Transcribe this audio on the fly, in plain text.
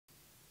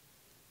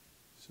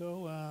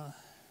So,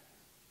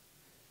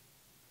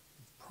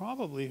 you've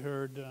probably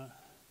heard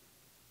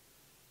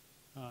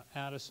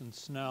Addison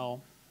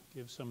Snell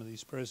give some of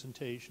these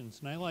presentations,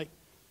 and I like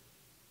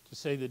to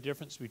say the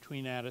difference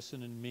between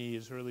Addison and me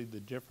is really the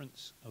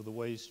difference of the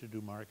ways to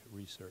do market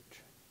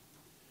research.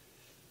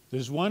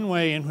 There's one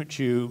way in which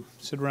you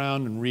sit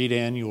around and read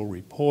annual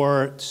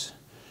reports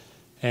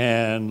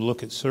and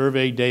look at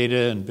survey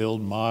data and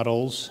build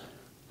models,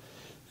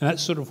 and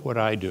that's sort of what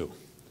I do.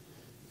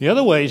 The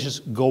other way is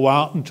just go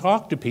out and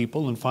talk to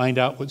people and find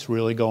out what's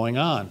really going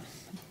on,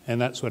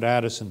 and that's what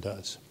Addison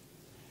does.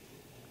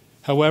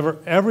 However,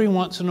 every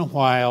once in a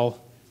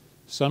while,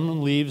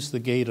 someone leaves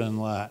the gate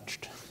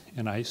unlatched,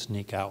 and I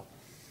sneak out.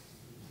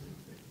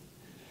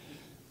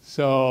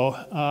 So,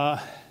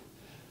 a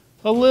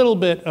little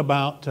bit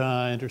about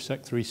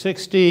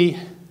Intersect360.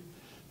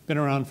 Been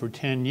around for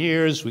 10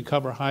 years. We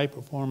cover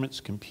high-performance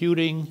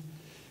computing,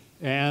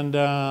 and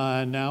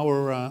now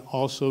we're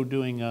also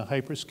doing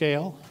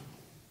hyperscale.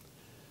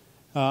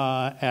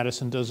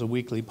 Addison does a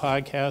weekly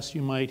podcast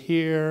you might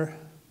hear.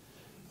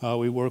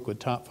 We work with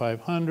Top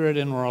 500,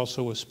 and we're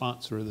also a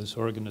sponsor of this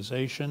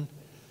organization.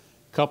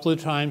 A couple of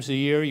times a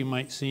year, you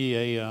might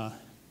see a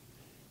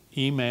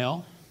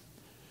email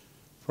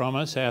from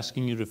us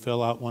asking you to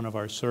fill out one of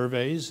our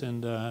surveys,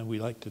 and I'd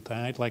like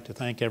to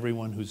thank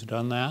everyone who's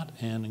done that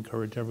and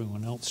encourage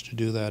everyone else to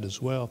do that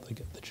as well if they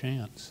get the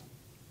chance.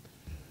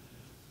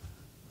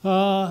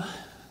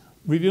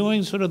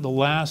 Reviewing sort of the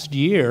last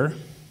year,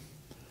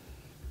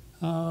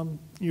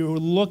 you're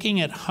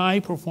looking at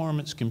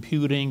high-performance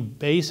computing,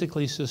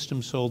 basically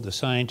systems sold to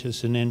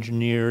scientists and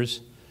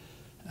engineers,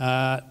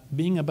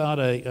 being about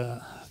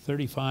a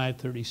 $35,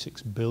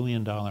 $36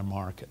 billion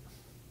market.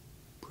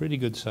 Pretty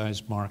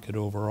good-sized market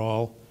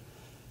overall.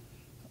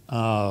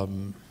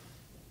 And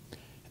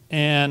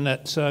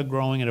that's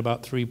growing at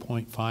about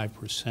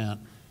 3.5%.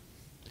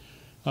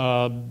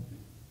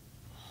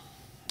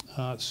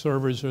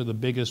 Servers are the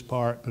biggest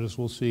part, but as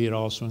we'll see, it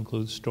also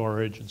includes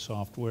storage and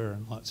software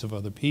and lots of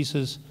other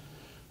pieces.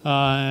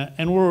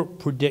 And we're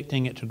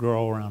predicting it to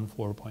grow around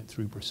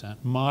 4.3%.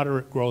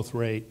 Moderate growth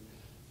rate, a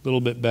little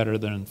bit better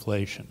than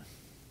inflation.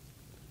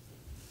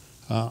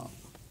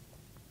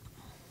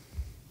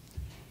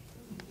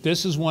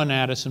 This is one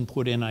Addison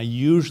put in. I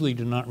usually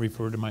do not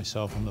refer to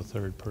myself in the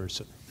third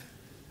person.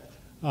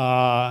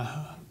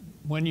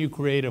 When you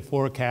create a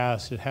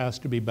forecast, it has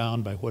to be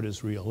bound by what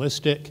is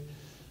realistic.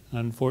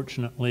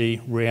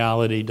 Unfortunately,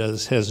 reality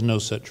has no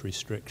such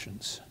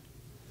restrictions.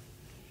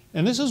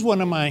 And this is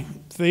one of my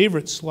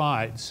favorite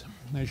slides.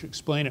 I should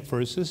explain it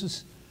first. This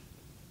is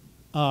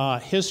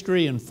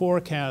history and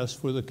forecast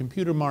for the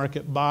computer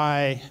market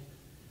by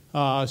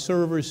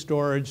servers,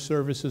 storage,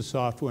 services,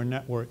 software,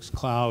 networks,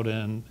 cloud,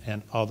 and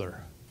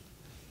other.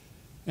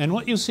 And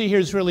what you see here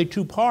is really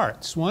two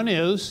parts. One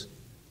is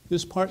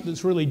this part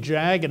that's really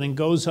jagged and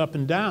goes up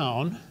and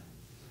down,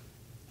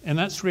 and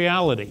that's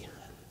reality.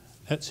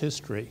 That's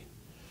history.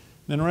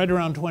 Then right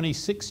around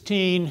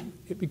 2016,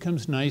 it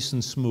becomes nice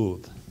and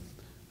smooth.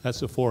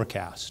 That's a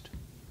forecast.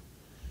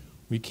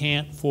 We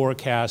can't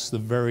forecast the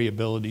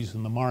variabilities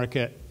in the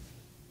market,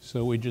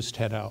 so we just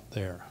head out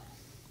there.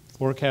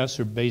 Forecasts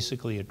are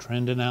basically a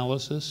trend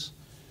analysis.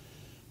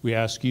 We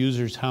ask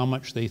users how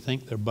much they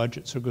think their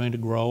budgets are going to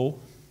grow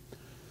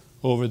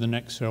over the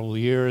next several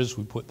years.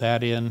 We put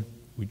that in.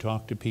 We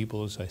talk to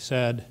people, as I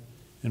said,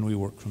 and we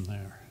work from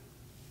there.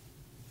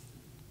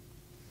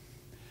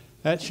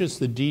 That's just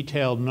the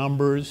detailed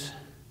numbers.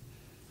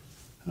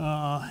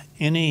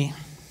 Any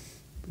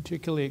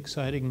particularly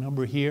exciting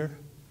number here?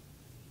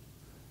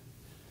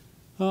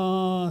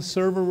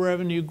 Server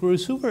revenue grew.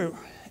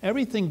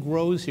 Everything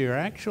grows here.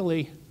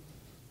 Actually,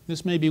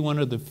 this may be one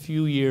of the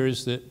few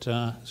years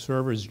that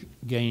servers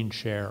gain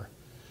share.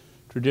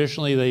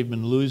 Traditionally, they've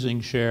been losing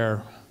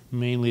share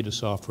mainly to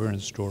software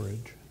and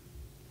storage.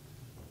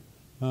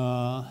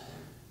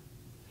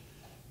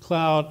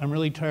 Cloud, I'm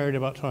really tired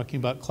about talking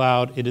about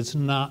cloud. It has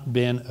not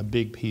been a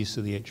big piece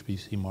of the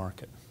HPC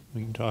market.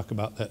 We can talk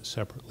about that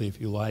separately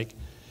if you like.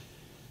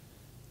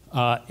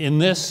 In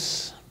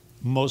this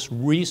most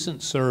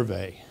recent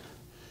survey,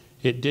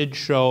 it did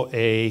show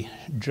a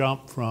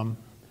jump from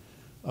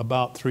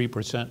about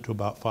 3% to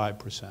about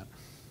 5%.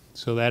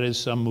 So that is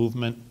some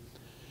movement.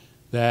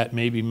 That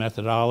may be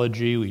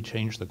methodology. We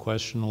changed the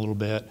question a little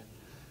bit.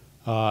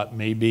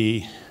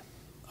 Maybe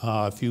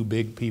a few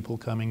big people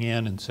coming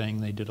in and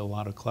saying they did a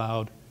lot of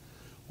cloud.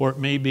 Or it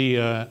may be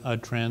a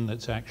trend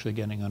that's actually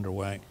getting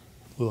underway.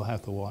 We'll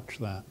have to watch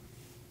that.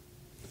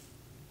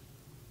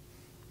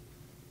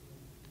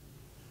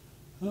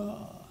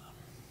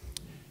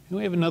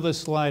 We have another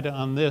slide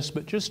on this,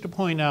 but just to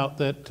point out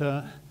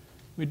that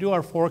we do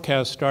our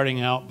forecast starting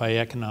out by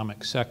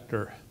economic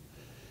sector.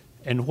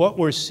 And what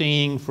we're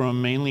seeing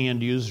from mainly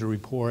end user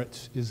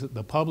reports is that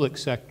the public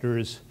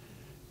sectors,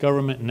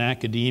 government and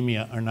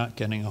academia, are not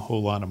getting a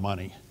whole lot of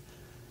money.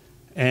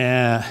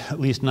 At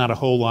least not a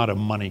whole lot of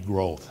money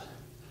growth.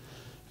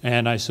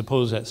 And I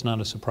suppose that's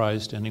not a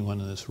surprise to anyone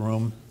in this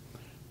room.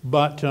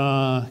 But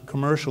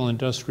commercial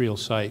industrial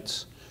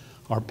sites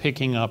are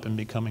picking up and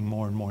becoming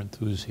more and more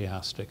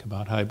enthusiastic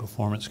about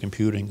high-performance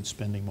computing and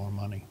spending more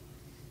money.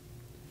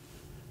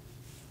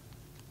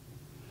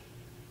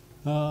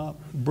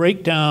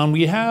 Breakdown,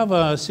 we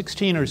have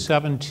 16 or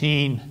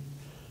 17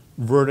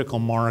 vertical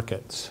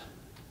markets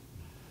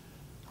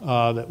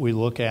that we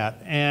look at.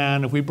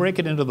 And if we break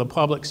it into the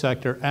public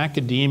sector,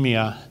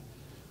 academia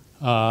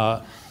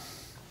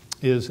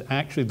is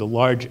actually the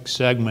largest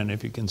segment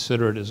if you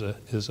consider it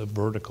as a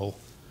vertical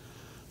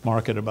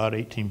market, about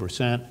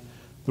 18%.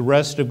 The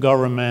rest of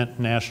government,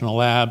 national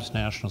labs,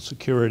 national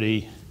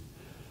security,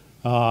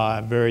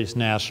 various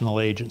national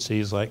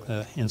agencies like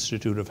the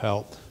Institute of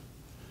Health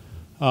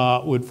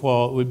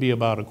would be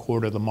about a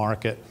quarter of the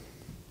market.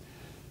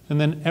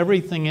 And then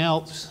everything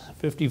else,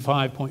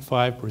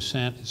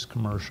 55.5%, is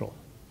commercial.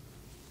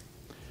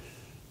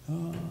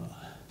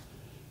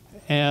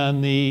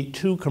 And the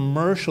two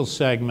commercial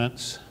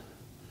segments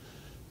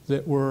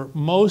that we're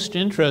most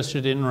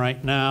interested in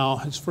right now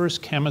is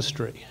first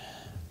chemistry.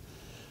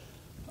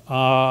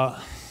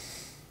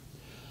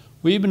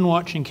 We've been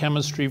watching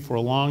chemistry for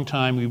a long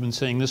time. We've been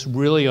saying this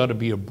really ought to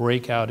be a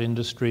breakout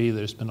industry.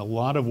 There's been a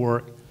lot of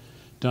work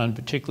done,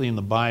 particularly in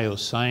the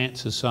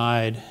biosciences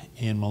side,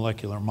 in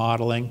molecular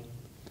modeling.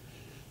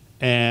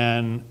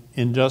 And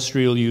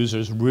industrial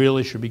users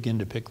really should begin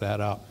to pick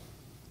that up.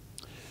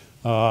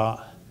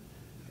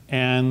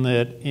 And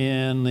that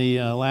in the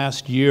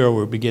last year,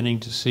 we're beginning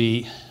to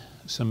see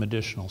some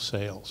additional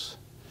sales.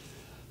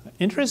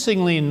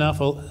 Interestingly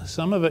enough,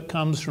 some of it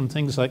comes from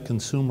things like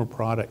consumer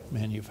product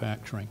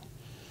manufacturing.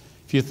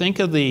 If you think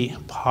of the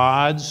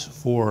pods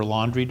for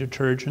laundry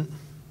detergent,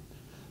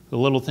 the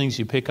little things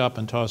you pick up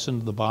and toss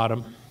into the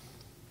bottom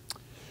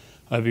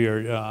of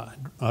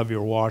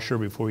your washer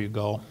before you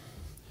go,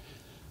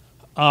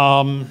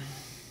 the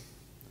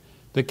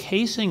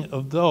casing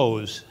of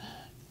those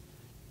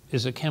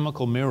is a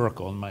chemical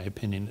miracle, in my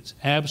opinion. It's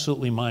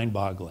absolutely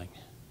mind-boggling.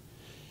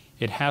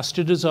 It has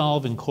to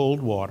dissolve in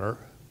cold water.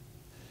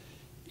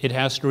 It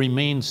has to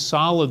remain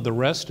solid the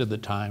rest of the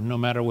time, no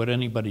matter what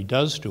anybody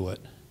does to it.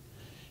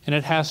 And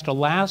it has to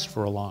last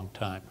for a long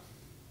time.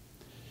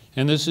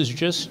 And this is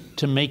just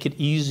to make it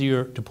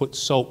easier to put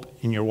soap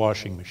in your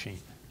washing machine.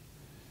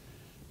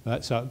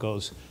 That's how it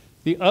goes.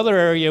 The other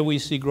area we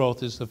see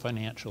growth is the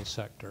financial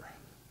sector.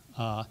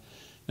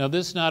 Now,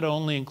 this not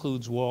only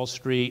includes Wall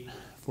Street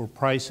for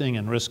pricing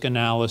and risk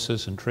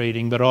analysis and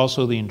trading, but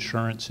also the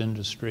insurance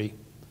industry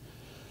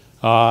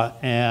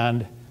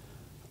and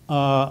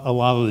a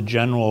lot of the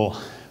general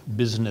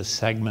business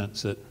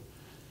segments that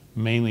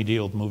mainly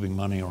deal with moving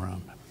money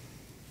around.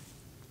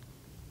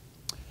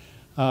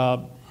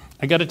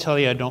 I got to tell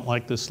you, I don't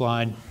like this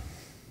slide.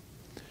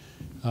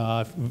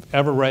 If you've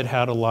ever read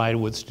How to Lie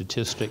with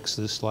Statistics,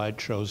 this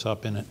slide shows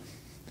up in it.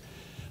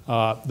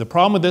 The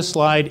problem with this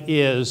slide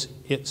is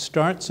it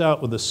starts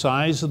out with the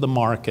size of the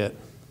market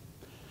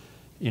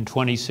in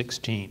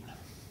 2016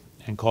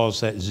 and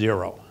calls that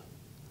 0.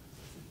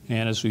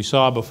 And as we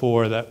saw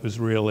before, that was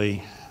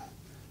really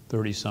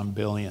 30-some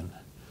billion.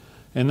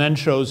 And then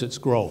shows its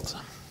growth.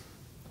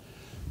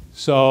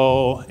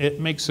 So it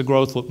makes the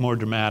growth look more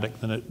dramatic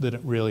than it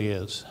really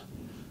is.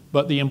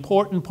 But the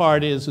important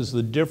part is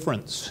the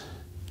difference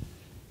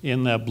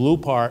in the blue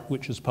part,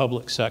 which is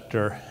public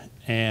sector,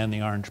 and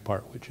the orange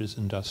part, which is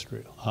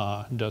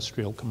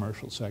industrial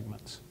commercial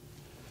segments.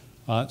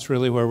 That's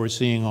really where we're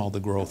seeing all the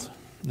growth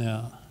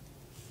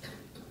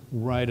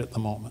right at the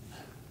moment.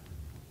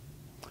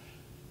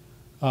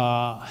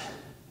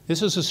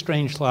 This is a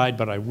strange slide,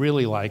 but I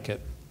really like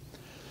it.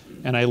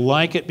 And I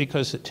like it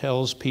because it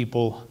tells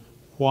people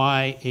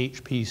why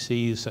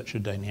HPC is such a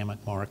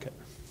dynamic market.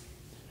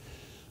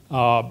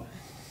 What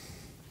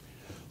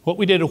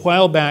we did a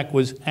while back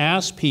was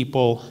ask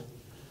people,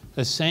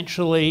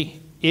 essentially,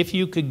 if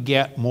you could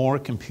get more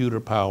computer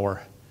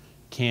power,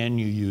 can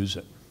you use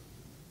it?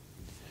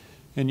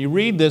 And you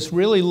read this,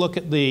 really look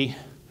at the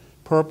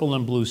purple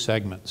and blue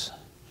segments.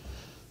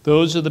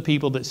 Those are the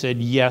people that said,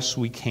 yes,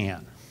 we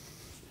can.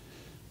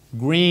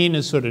 Green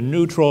is sort of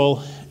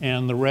neutral,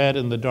 and the red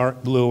and the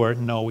dark blue are,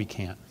 no, we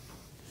can't.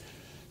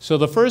 So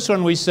the first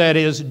one we said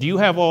is, do you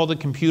have all the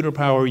computer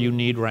power you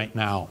need right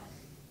now?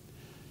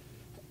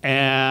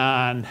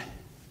 And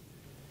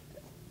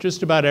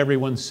just about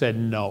everyone said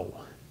no.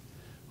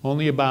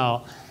 Only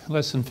about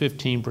less than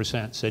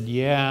 15% said,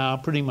 yeah,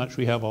 pretty much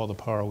we have all the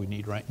power we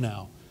need right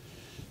now.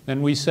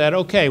 Then we said,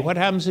 okay, what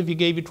happens if you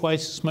gave you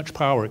twice as much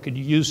power? Could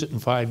you use it in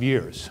 5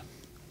 years?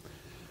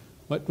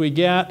 What we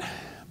get,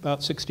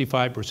 about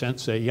 65%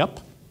 say, yep.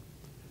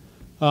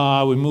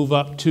 We move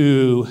up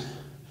to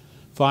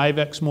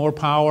 5x more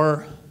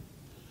power,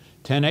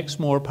 10x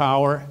more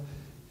power.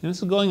 And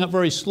this is going up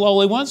very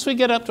slowly. Once we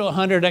get up to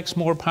 100x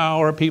more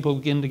power, people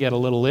begin to get a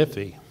little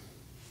iffy.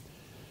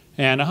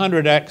 And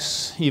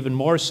 100x even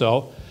more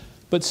so.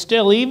 But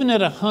still, even at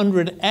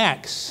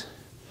 100x,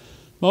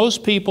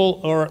 most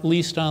people are at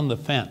least on the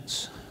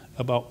fence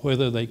about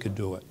whether they could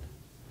do it.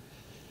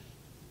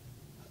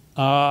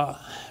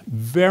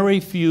 Very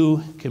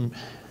few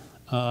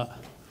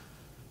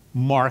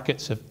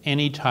markets of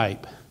any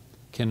type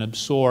can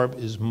absorb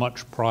as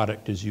much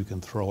product as you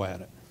can throw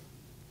at it.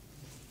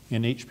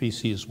 And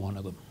HPC is one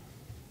of them.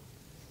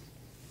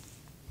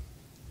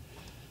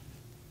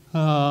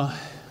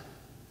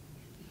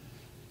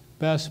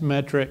 Best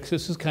metrics.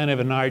 This is kind of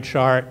an eye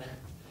chart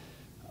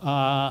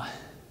on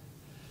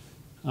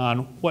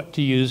what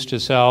to use to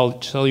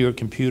sell your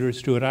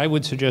computers to it. I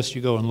would suggest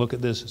you go and look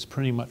at this. It's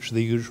pretty much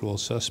the usual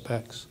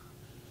suspects.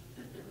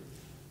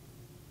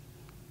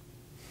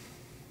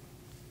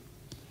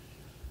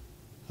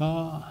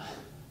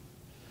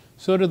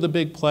 So did the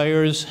big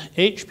players.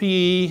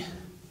 HPE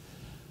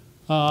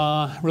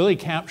really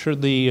captured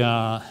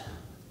the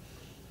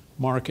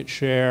market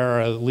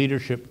share,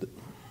 leadership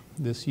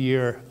this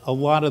year. A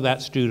lot of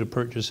that's due to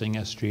purchasing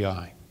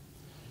SGI.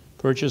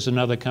 Purchase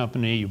another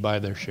company, you buy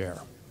their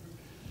share.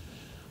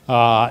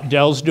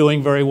 Dell's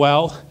doing very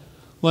well.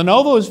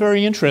 Lenovo is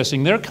very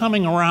interesting. They're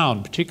coming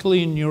around,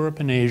 particularly in Europe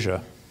and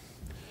Asia.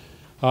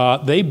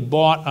 They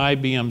bought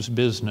IBM's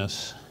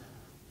business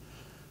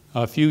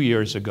a few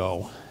years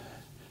ago.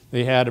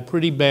 They had a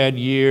pretty bad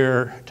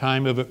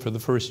time of it for the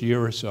first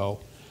year or so,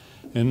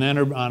 and then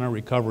are on a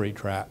recovery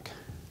track.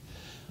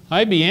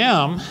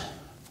 IBM,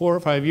 4 or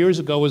 5 years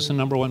ago, was the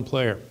 #1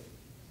 player,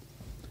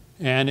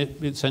 and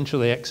it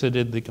essentially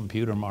exited the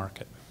computer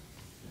market.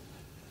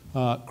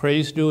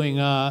 Cray's doing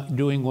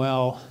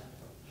well.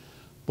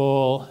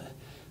 Bull.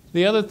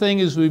 The other thing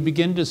is we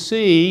begin to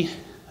see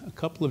a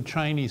couple of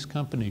Chinese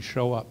companies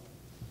show up.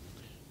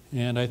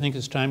 And I think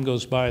as time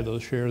goes by,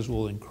 those shares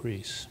will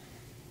increase.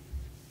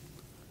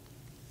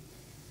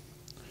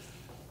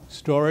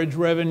 Storage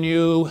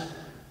revenue.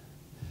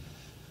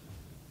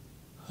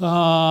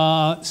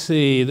 Let's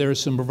see,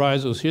 there's some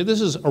provisos here. This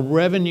is a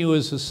revenue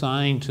is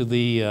assigned to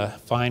the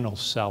final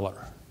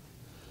seller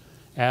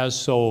as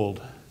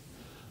sold.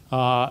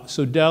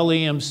 So Dell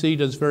EMC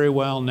does very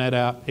well,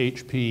 NetApp,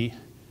 HP,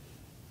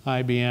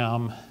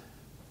 IBM.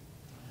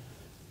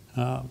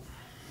 I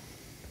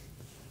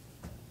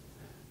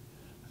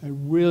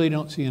really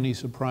don't see any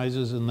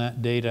surprises in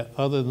that data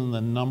other than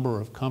the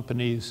number of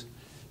companies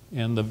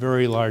and the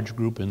very large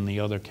group in the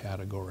other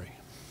category.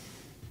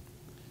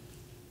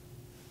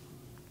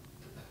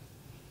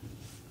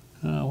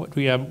 What do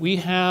we have? We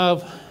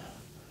have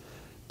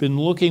been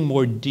looking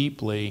more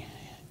deeply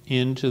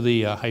into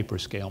the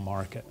hyperscale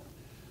market.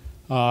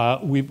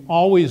 We've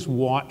always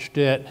watched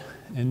it.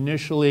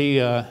 Initially,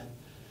 do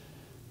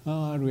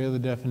we have the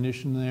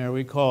definition there?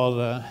 We call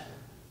the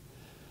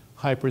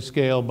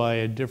hyperscale by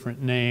a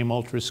different name,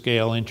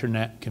 ultra-scale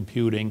internet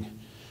computing.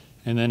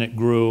 And then it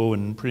grew,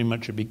 and pretty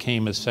much it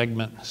became a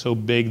segment so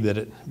big that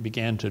it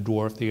began to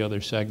dwarf the other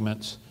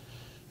segments.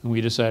 And we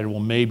decided, well,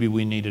 maybe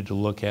we needed to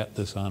look at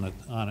this on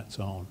its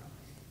own.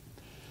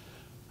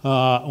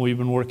 We've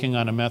been working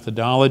on a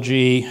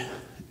methodology,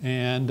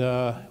 and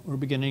we're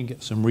beginning to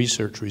get some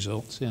research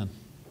results in.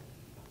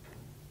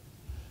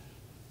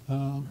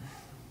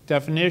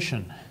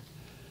 Definition.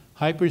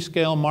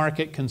 Hyperscale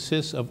market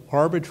consists of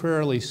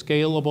arbitrarily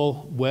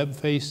scalable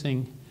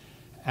web-facing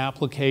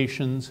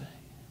applications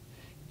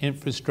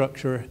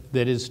infrastructure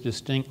that is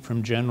distinct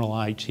from general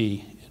IT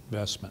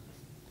investment.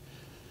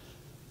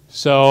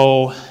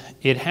 So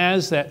it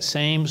has that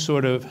same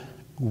sort of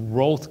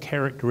growth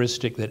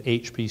characteristic that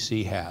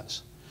HPC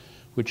has,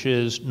 which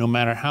is no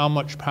matter how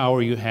much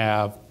power you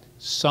have,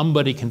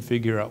 somebody can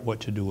figure out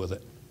what to do with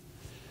it.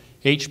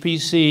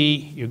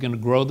 HPC, you're going to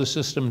grow the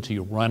system until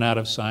you run out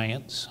of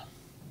science.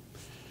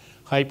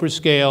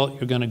 Hyperscale,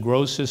 you're going to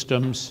grow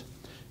systems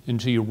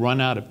until you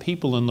run out of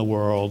people in the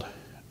world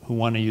who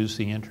want to use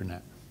the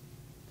internet.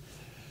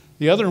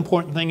 The other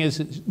important thing is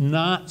it's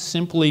not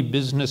simply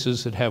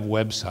businesses that have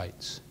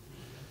websites.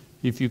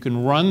 If you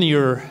can run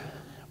your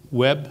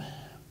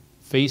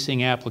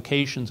web-facing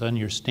applications on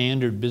your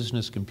standard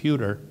business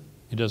computer,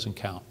 it doesn't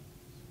count.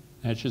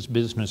 That's just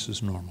business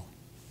as normal.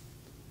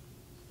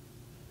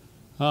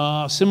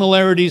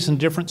 Similarities and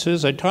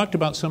differences. I talked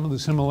about some of the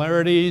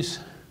similarities.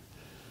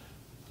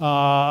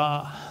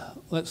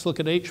 Let's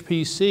look at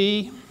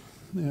HPC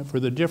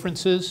for the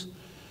differences.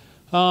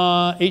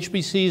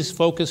 HPC is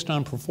focused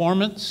on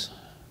performance.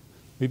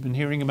 We've been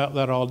hearing about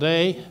that all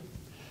day.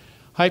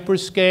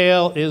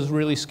 Hyperscale is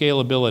really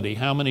scalability,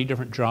 how many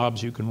different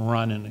jobs you can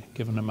run in a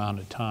given amount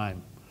of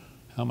time,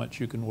 how much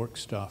you can work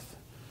stuff.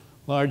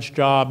 Large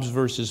jobs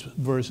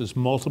versus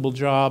multiple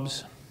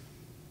jobs.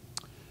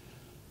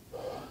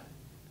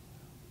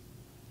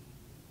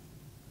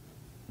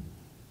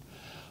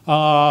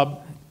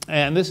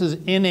 And this is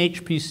in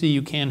HPC,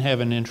 you can have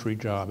an entry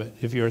job.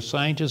 If you're a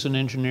scientist and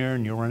engineer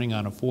and you're running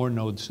on a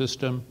 4-node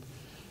system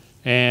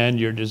and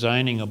you're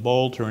designing a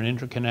bolt or an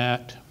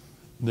interconnect,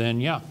 then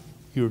yeah,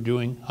 you're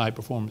doing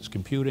high-performance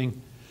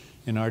computing.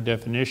 In our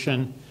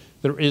definition,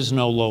 there is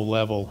no low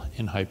level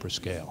in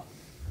hyperscale.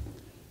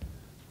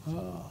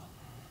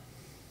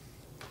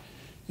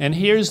 And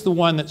here's the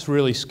one that's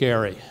really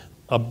scary.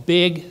 A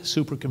big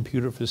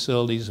supercomputer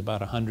facility is about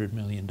 $100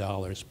 million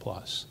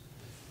plus.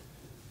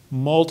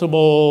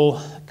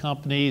 Multiple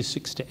companies,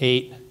 6 to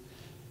 8,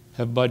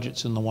 have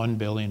budgets in the $1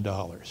 billion.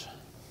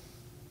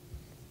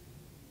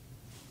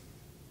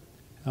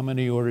 How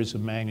many orders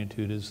of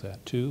magnitude is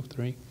that? 2,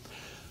 3?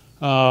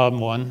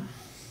 1.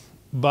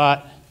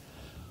 But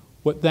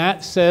what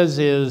that says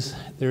is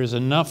there's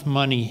enough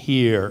money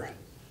here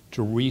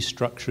to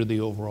restructure the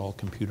overall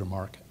computer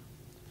market.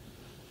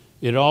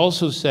 It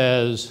also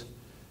says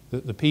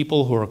that the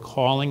people who are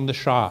calling the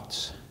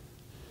shots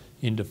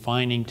in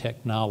defining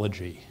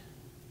technology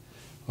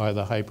are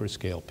the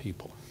hyperscale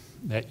people.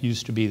 That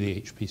used to be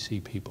the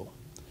HPC people.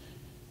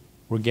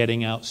 We're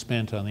getting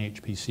outspent on the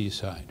HPC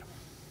side.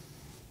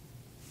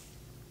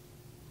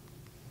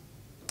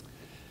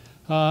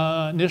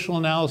 Initial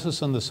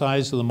analysis on the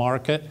size of the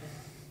market.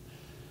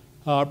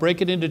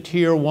 Break it into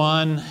tier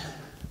 1.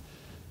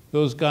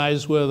 Those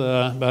guys with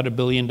about $1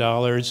 billion.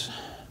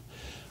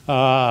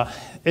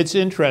 It's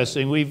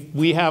interesting.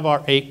 We have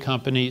our 8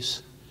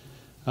 companies.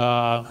 We've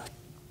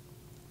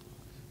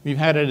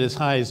had it as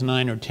high as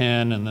 9 or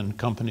 10, and then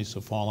companies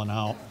have fallen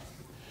out.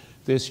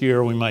 This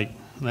year,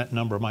 that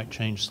number might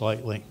change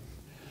slightly.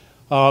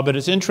 But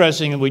it's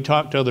interesting, and we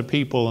talk to other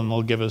people, and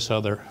they'll give us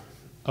other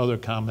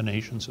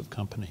combinations of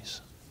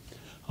companies.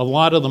 A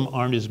lot of them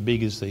aren't as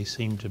big as they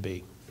seem to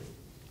be.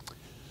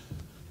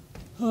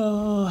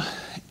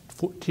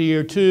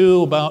 Tier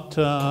 2, about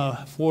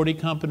 40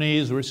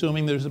 companies. We're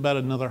assuming there's about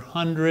another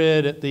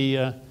 100 at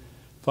the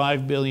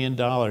 $5 billion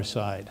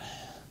side.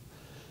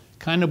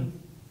 Kind of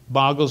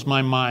boggles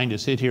my mind to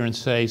sit here and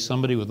say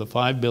somebody with a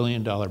 $5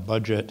 billion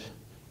budget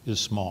is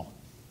small.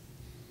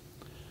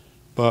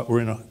 But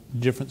we're in a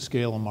different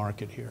scale of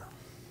market here.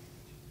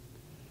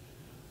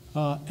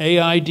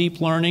 AI deep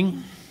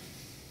learning.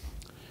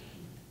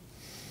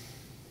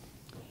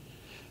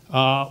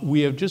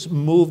 We have just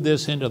moved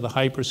this into the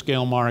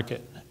hyperscale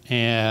market.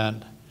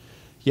 And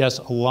yes,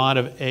 a lot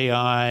of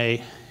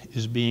AI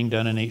is being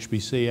done in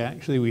HPC.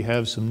 Actually, we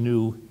have some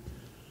new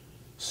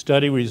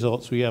study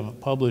results we haven't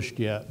published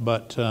yet,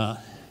 but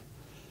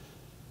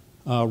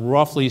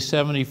roughly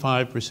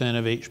 75%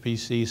 of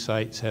HPC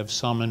sites have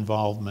some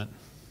involvement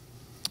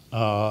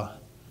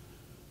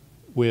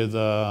with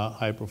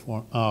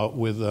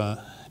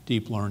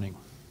deep learning.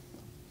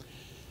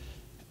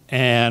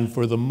 And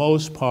for the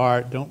most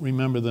part, don't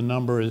remember the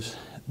number, is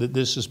that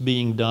this is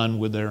being done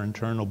with their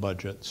internal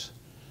budgets.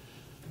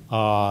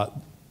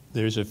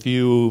 There's a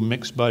few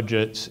mixed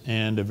budgets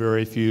and a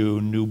very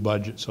few new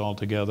budgets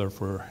altogether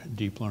for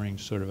deep learning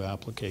sort of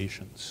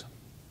applications.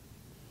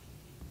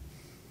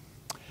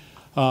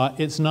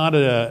 It's not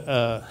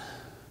a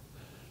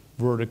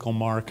vertical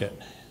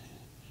market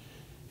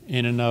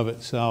in and of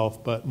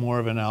itself, but more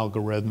of an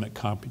algorithmic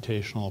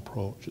computational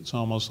approach. It's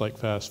almost like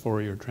fast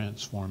Fourier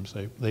transforms.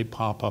 They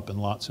pop up in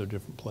lots of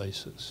different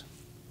places.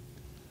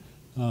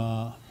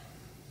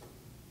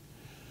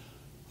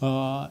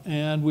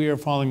 And we are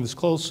following this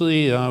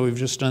closely. We've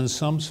just done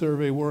some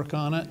survey work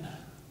on it.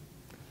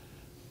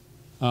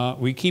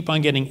 We keep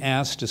on getting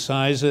asked to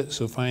size it,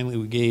 so finally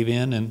we gave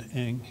in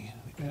and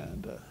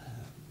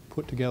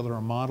put together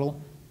a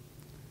model.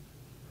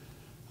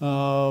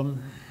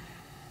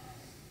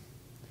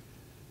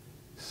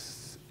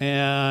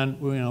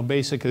 And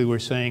basically we're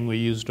saying we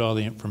used all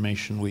the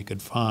information we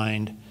could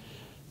find.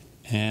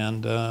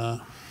 And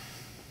this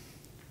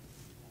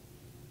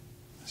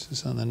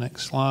is on the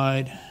next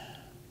slide.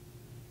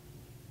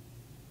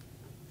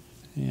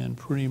 And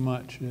pretty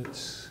much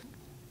it's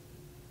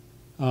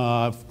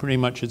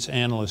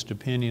analyst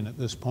opinion at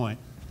this point.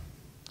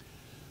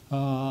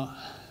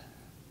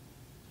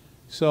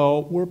 So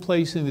we're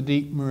placing the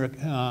deep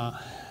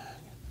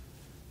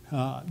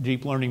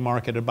learning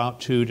market about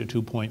 $2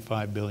 to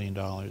 $2.5 billion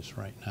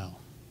right now.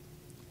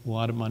 A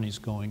lot of money's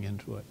going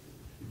into it.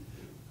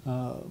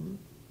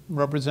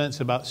 Represents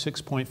about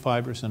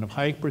 6.5% of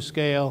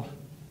hyperscale.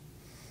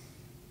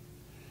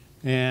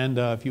 And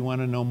if you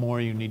want to know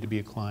more, you need to be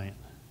a client.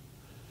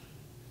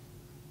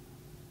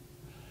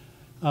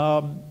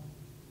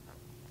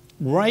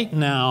 Right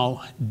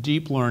now,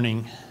 deep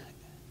learning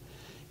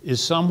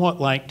is somewhat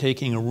like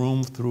taking a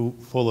room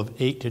full of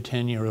 8 to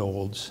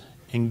 10-year-olds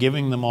and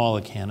giving them all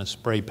a can of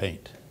spray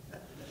paint,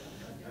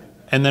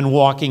 and then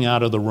walking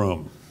out of the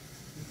room.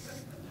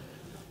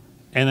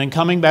 And then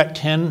coming back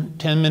 10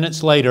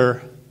 minutes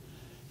later,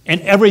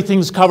 and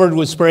everything's covered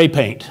with spray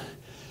paint.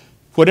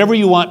 Whatever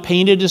you want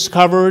painted is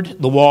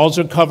covered, the walls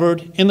are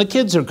covered, and the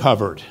kids are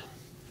covered.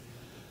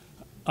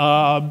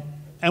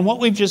 And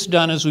what we've just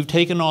done is we've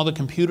taken all the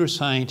computer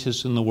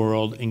scientists in the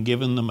world and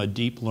given them a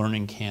deep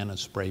learning can of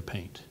spray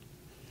paint.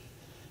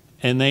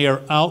 And they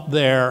are out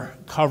there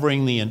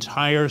covering the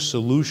entire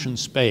solution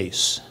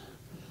space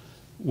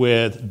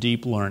with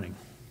deep learning.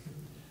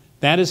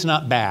 That is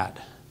not bad,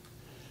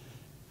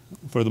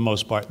 for the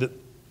most part.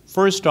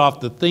 First off,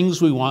 the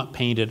things we want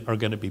painted are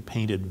going to be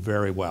painted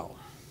very well.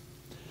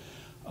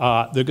 There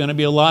are going to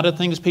be a lot of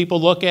things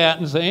people look at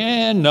and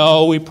say,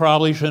 no, we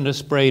probably shouldn't have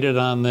sprayed it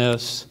on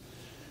this.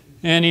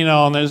 And,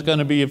 and there's going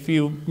to be a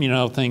few,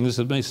 things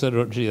that may say,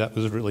 oh, gee, that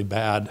was really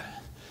bad.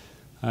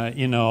 I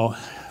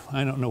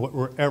don't know what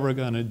we're ever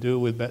going to do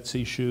with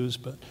Betsy's shoes,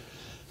 but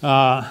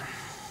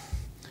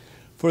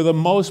for the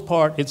most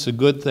part, it's a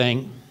good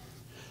thing.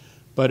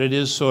 But it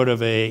is sort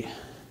of a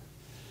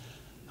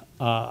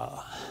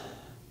a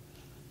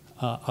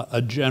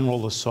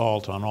general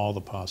assault on all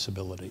the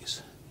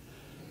possibilities.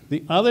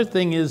 The other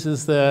thing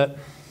is that,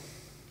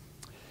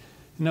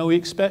 we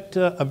expect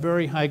a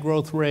very high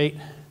growth rate,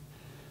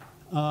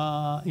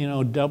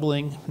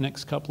 doubling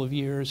next couple of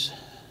years.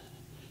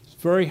 It's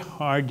very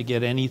hard to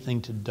get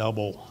anything to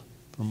double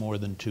for more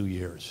than 2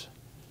 years.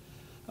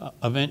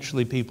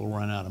 Eventually, people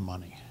run out of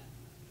money.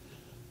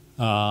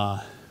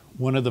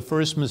 One of the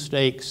first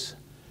mistakes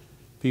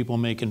people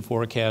make in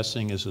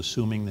forecasting is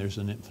assuming there's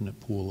an infinite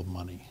pool of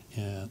money,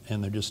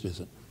 and there just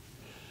isn't.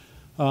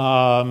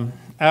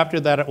 After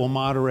that, it will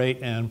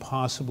moderate and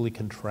possibly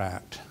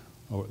contract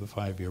over the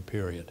 5-year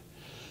period.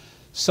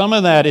 Some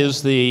of that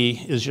is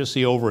just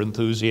the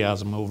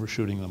over-enthusiasm,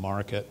 overshooting the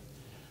market.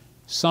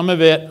 Some of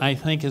it, I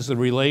think, is the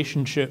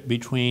relationship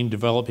between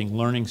developing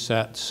learning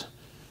sets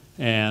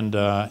and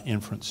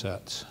inference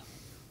sets.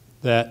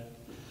 That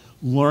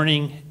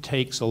learning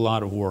takes a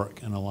lot of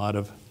work and a lot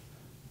of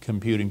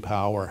computing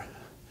power,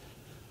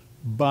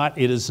 but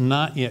it is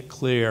not yet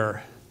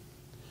clear,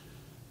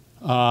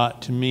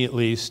 to me at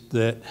least,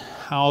 that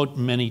how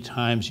many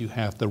times you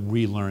have to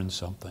relearn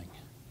something.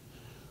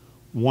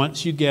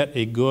 Once you get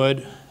a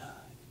good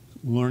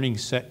learning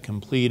set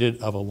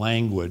completed of a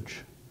language,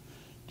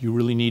 do you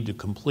really need to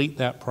complete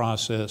that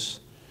process,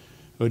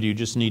 or do you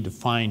just need to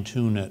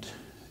fine-tune it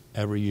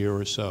every year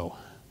or so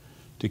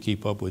to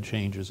keep up with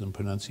changes in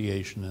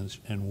pronunciation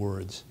and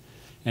words?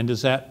 And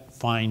does that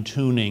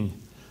fine-tuning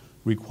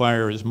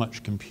require as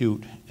much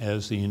compute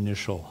as the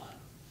initial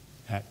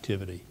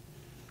activity?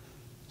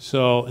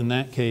 So in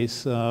that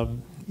case,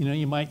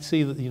 you might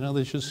see that,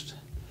 there's just,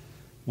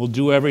 we'll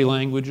do every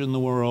language in the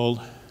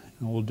world,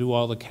 and we'll do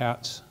all the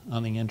cats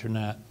on the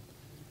internet,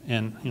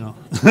 and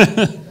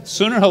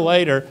sooner or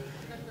later,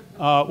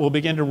 we'll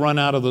begin to run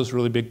out of those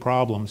really big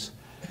problems.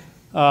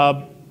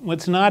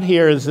 What's not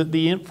here is that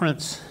the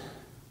inference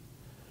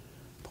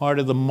part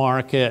of the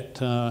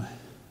market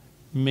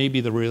may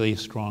be the really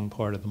strong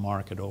part of the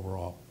market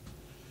overall.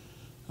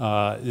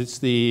 It's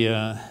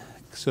the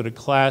sort of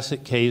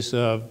classic case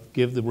of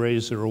give the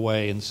razor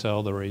away and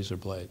sell the razor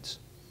blades.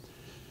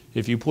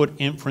 If you put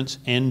inference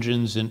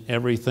engines in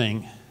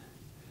everything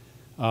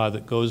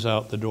that goes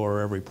out the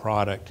door, every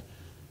product,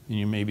 then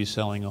you may be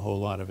selling a whole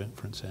lot of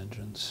inference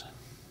engines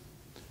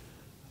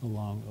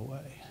along the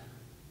way.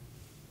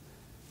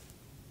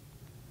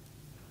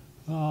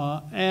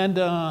 How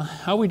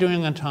are we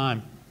doing on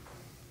time?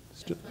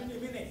 20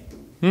 minutes.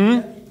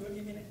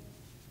 20 minutes.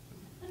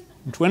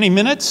 20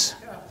 minutes?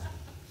 Yeah.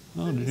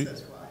 Oh, did you?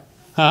 Says 5.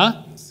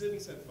 Huh? Sydney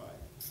said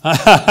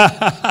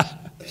 5.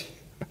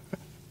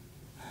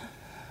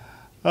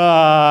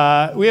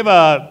 We have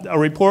a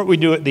report we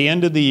do at the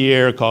end of the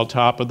year called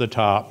Top of the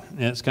Top.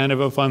 And it's kind of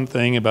a fun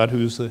thing about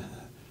who's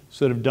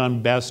sort of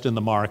done best in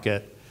the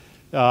market.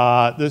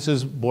 This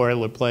is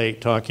boilerplate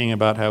talking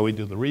about how we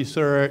do the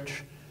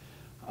research.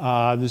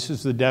 This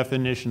is the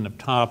definition of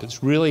top.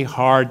 It's really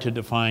hard to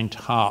define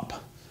top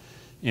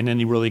in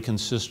any really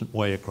consistent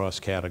way across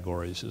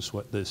categories, is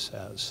what this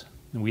says.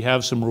 And we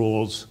have some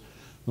rules.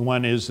 The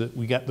one is that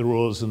we get the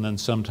rules and then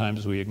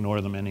sometimes we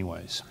ignore them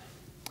anyways.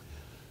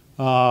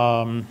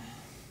 So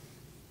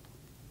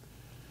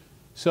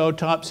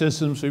top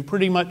systems, we've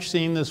pretty much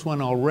seen this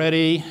one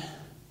already.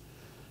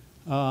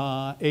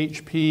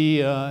 HP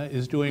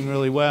is doing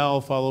really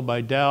well, followed by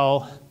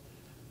Dell.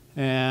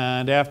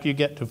 And after you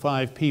get to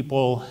 5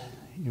 people,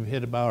 you've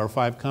hit about, or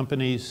 5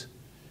 companies,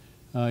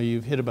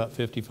 you've hit about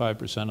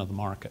 55% of the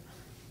market.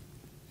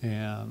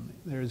 And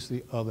there's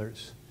the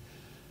others.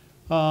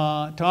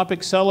 Top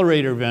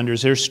accelerator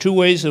vendors. There's 2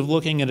 ways of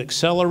looking at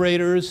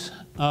accelerators.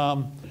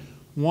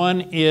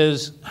 One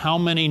is how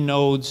many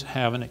nodes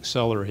have an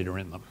accelerator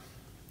in them.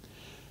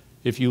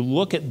 If you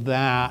look at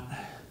that,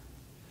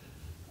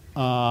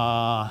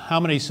 how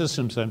many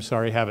systems, have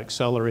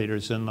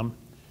accelerators in them,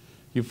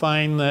 you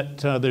find that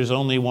there's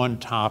only one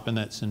top, and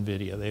that's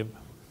NVIDIA. They have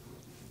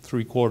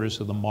 3/4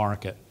 of the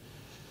market.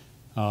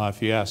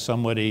 If you ask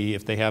somebody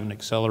if they have an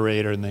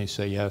accelerator and they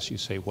say yes, you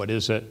say, what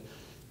is it?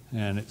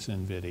 And it's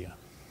NVIDIA.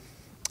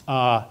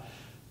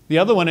 The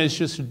other one is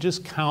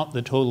just count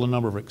the total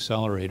number of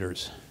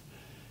accelerators.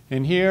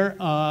 And here,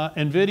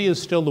 NVIDIA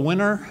is still the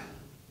winner,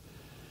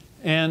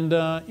 and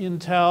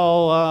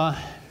Intel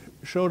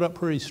showed up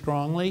pretty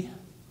strongly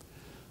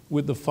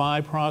with the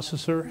Phi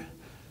processor,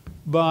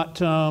 but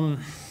that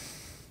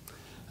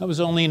was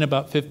only in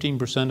about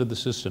 15% of the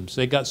systems.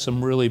 They got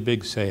some really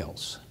big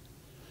sales.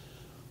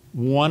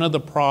 One of the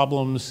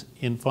problems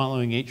in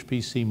following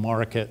HPC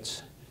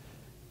markets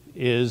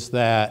is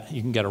that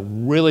you can get a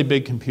really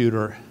big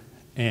computer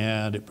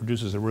and it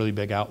produces a really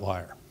big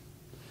outlier.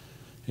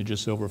 It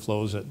just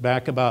overflows it.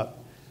 Back about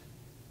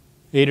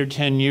 8 or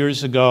 10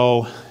 years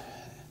ago,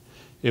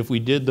 if we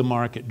did the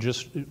market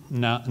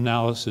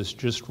analysis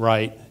just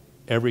right,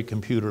 every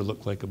computer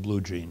looked like a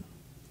blue jean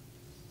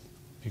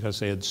because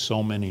they had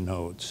so many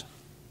nodes.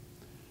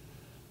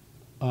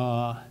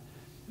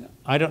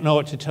 I don't know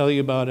what to tell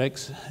you about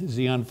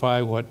Xeon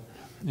Phi, what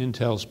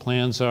Intel's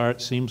plans are.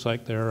 It seems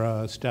like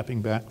they're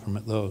stepping back from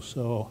it though.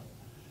 So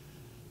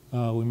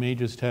We may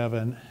just have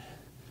a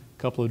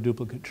couple of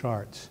duplicate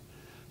charts.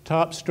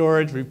 Top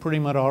storage, we pretty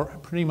much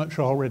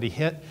already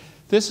hit.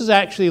 This is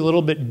actually a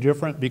little bit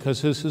different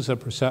because this is a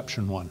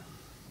perception one.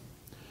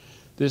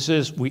 This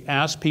is, we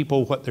ask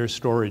people what their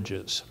storage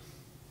is,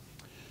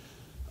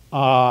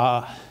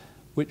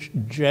 which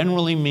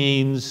generally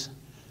means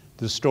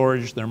the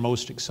storage they're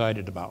most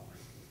excited about.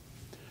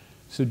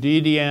 So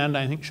DDN,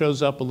 I think,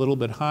 shows up a little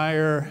bit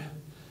higher.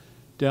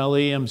 Dell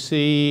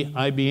EMC,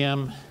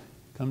 IBM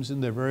comes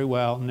in there very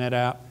well,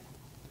 NetApp.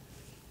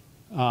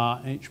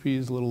 HP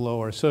is a little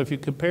lower. So if you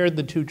compared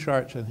the two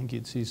charts, I think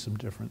you'd see some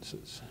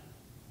differences.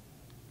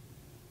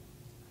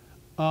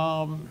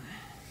 I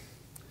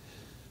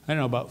don't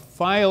know about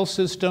file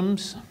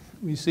systems.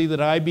 We see that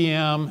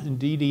IBM and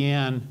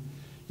DDN,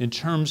 in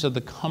terms of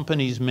the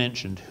companies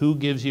mentioned, who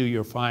gives you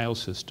your file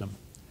system,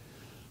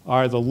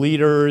 are the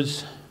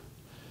leaders.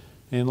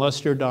 And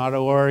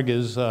Lustre.org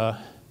is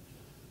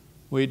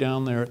way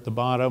down there at the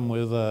bottom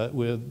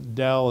with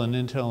Dell and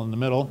Intel in the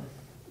middle.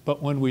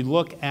 But when we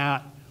look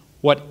at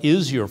what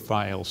is your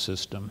file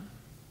system,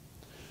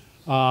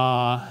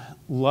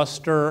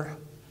 Lustre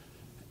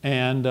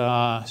and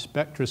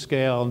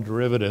SpectraScale and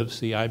derivatives,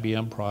 the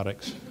IBM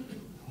products,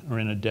 are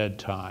in a dead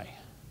tie.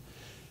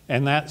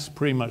 And that's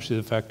pretty much the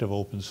effect of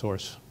open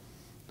source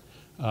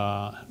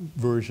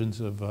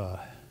versions of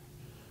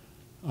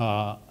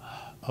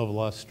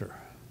Lustre.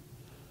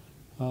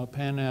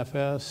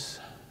 PanFS.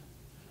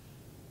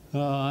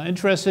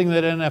 Interesting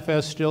that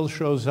NFS still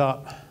shows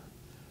up,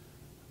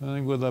 I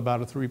think, with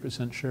about a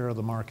 3% share of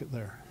the market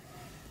there.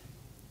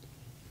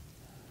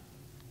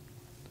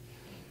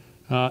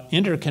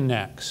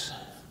 Interconnects.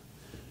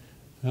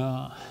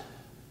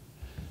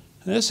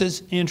 This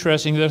is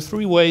interesting. There are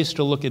three ways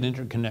to look at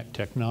interconnect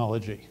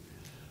technology.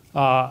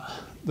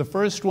 The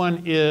first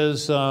one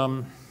is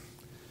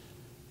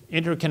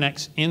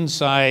interconnects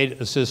inside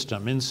a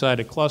system,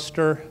 inside a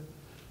cluster.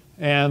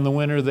 And the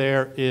winner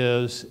there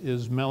is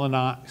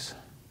Mellanox.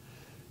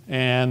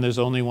 And there's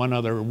only one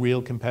other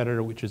real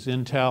competitor, which is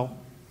Intel.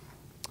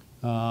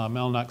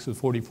 Mellanox is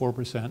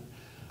 44%.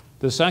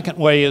 The second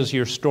way is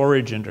your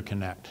storage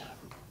interconnect,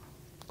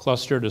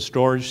 cluster to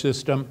storage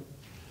system.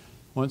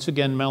 Once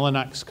again,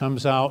 Mellanox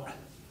comes out,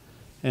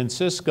 and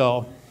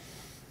Cisco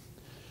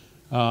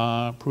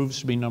proves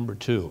to be number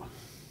 2.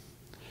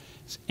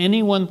 Does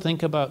anyone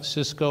think about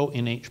Cisco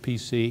in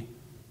HPC?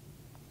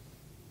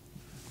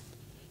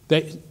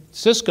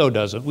 Cisco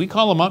doesn't. We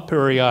call them up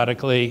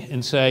periodically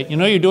and say, you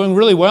know, you're doing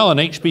really well in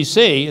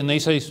HPC, and they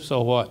say,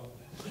 so what?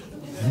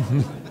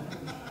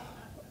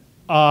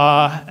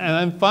 And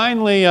then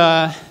finally,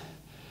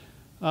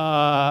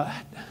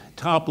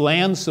 top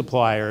LAN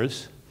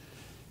suppliers.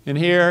 And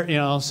here, you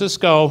know,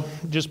 Cisco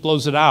just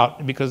blows it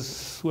out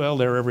because, well,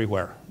 they're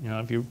everywhere. You know,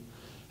 if you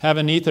have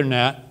an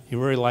Ethernet, you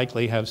very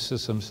likely have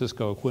some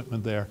Cisco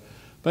equipment there.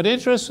 But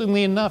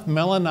interestingly enough,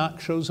 Mellanox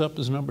shows up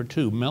as number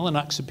 2.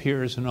 Mellanox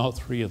appears in all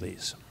 3 of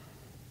these.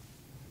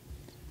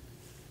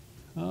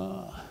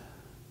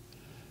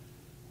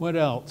 What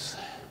else?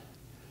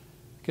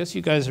 I guess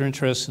you guys are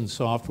interested in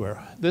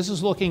software. This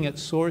is looking at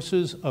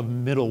sources of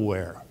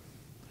middleware.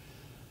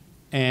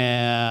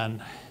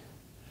 And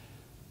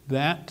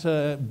that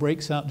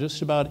breaks out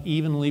just about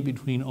evenly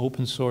between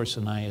open source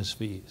and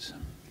ISVs.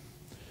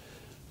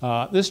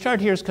 This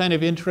chart here is kind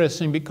of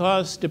interesting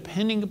because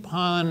depending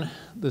upon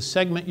the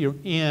segment you're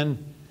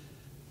in,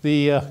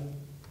 the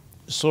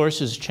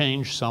sources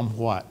change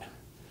somewhat.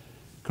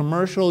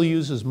 Commercial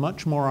uses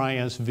much more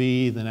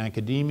ISV than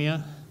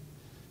academia,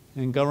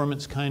 and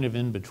government's kind of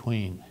in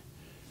between.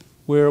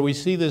 Where we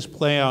see this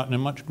play out in a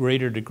much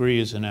greater degree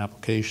is in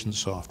application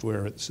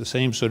software. It's the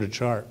same sort of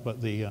chart,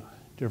 but the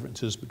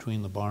differences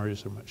between the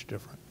bars are much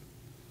different.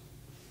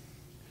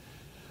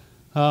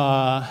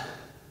 Top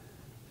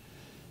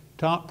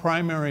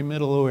primary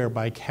middleware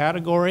by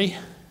category.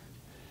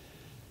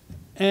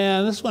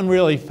 And this one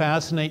really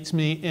fascinates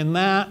me in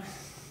that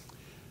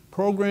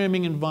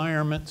programming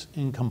environments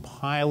and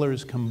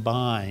compilers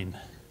combined,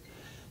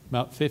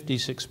 about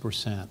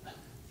 56%.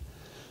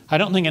 I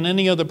don't think in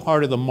any other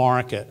part of the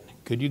market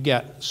could you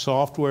get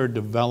software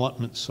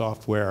development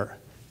software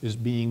as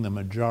being the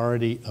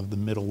majority of the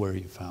middleware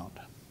you found.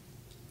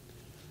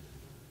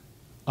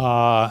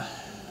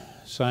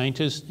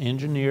 Scientists,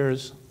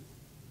 engineers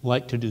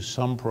like to do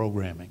some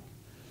programming,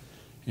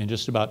 and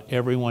just about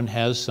everyone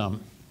has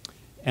some,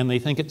 and they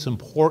think it's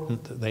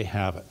important that they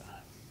have it.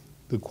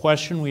 The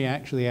question we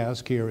actually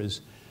ask here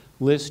is,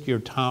 list your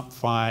top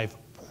 5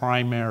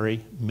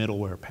 primary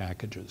middleware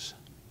packages.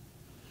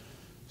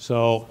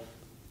 So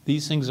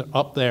these things are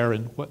up there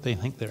in what they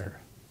think their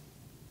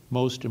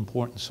most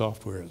important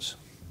software is.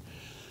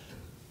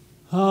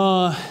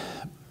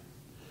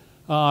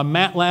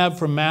 MATLAB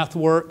from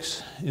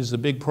MathWorks is the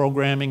big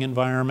programming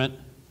environment.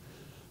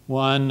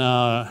 One,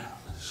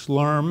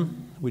 Slurm,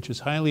 which is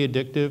highly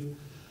addictive,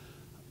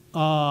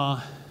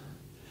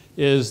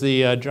 is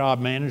the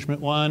job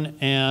management one,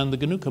 and the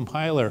GNU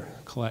compiler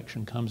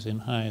collection comes in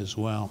high as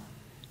well.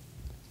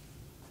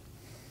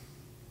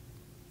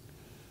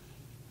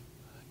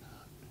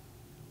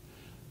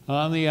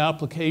 On the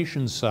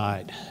application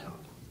side.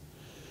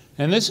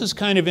 And this is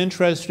kind of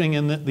interesting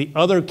in that the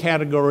other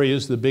category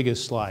is the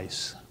biggest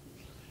slice.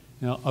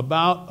 You know,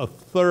 about a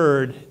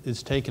third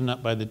is taken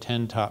up by the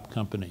 10 top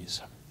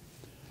companies.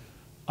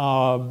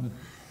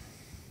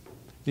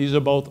 These are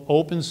both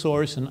open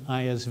source and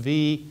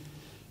ISV.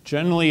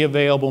 Generally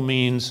available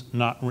means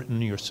not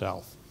written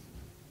yourself.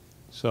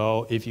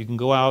 So if you can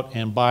go out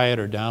and buy it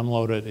or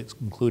download it, it's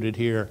included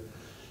here.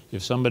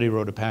 If somebody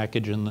wrote a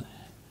package and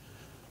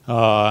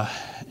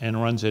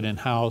runs it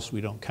in-house,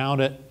 we don't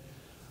count it.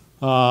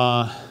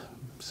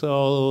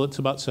 So it's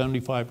about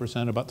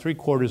 75%, about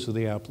 3/4 of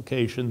the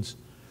applications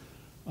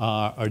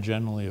are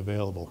generally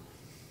available.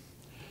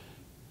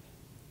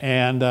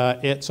 And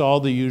it's all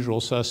the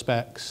usual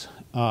suspects: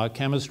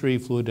 chemistry,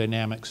 fluid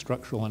dynamics,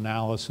 structural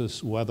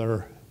analysis,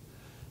 weather.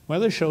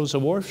 Weather shows,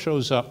 WRF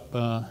shows up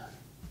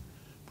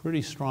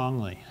pretty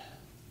strongly,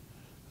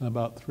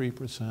 about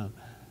 3%.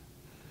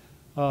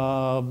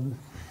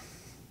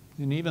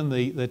 And even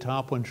the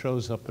top one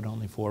shows up at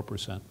only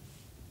 4%.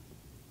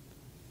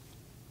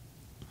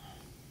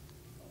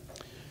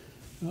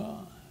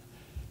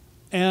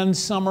 And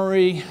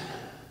summary,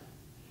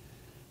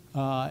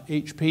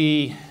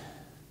 HP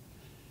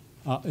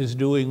is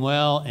doing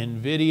well.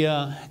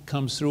 NVIDIA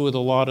comes through with a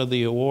lot of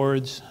the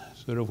awards.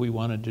 Sort of we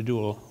wanted to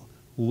do a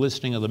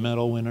listing of the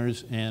medal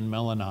winners, and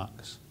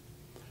Mellanox.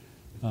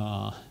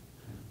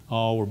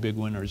 All were big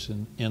winners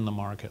in the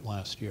market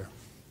last year.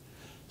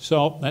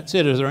 So that's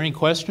it. Is there any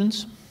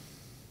questions?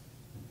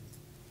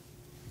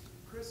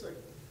 Chris,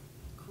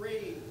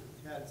 Crane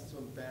had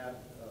some bad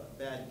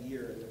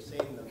year, and they're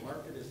saying the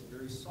market is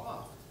very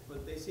soft,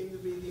 but they seem to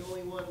be the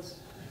only ones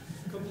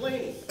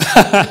complaining.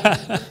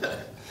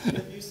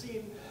 Have you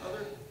seen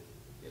other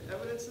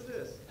evidence of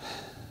this?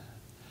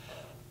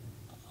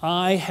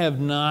 I have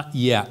not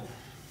yet.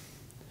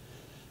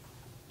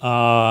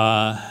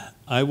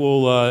 I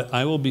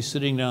will be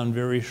sitting down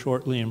very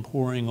shortly and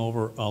poring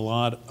over a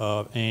lot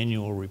of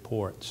annual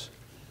reports.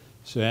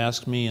 So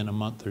ask me in a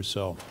month or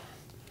so.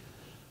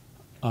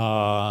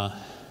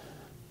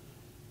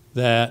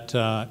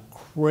 That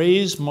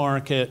Cray's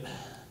market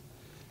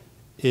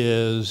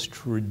is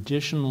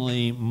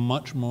traditionally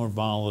much more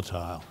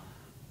volatile.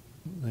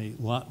 A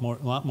lot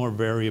more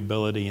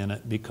variability in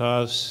it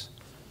because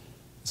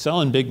it's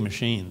selling big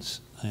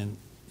machines, and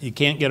you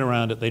can't get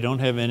around it. They don't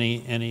have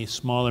any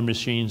smaller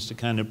machines to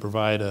kind of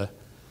provide a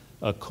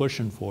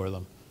cushion for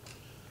them.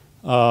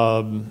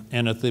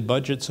 And if the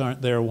budgets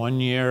aren't there one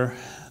year,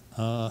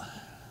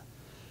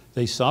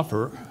 they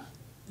suffer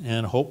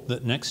and hope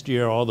that next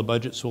year all the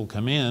budgets will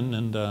come in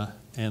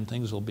and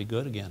things will be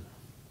good again.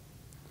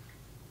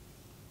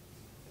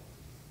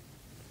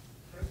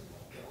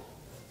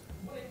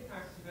 What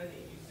impact, if any, do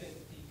you think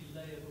the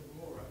delay of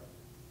Aurora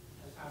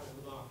has had on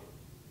the market?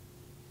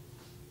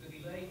 The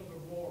delay of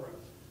Aurora.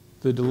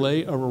 The delay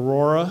of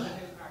Aurora. What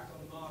impact on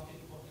the market?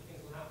 What do you think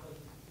will happen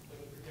when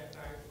you project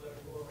out where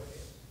Aurora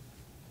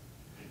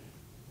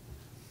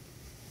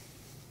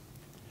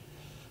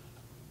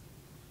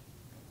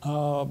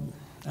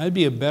is? That'd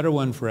be a better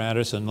one for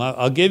Addison.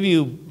 I'll give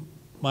you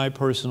my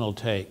personal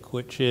take,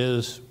 which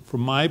is,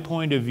 from my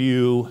point of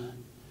view,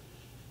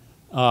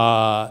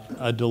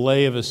 a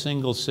delay of a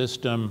single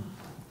system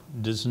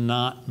does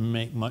not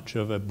make much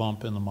of a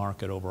bump in the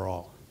market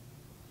overall.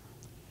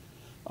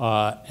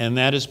 And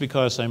that is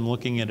because I'm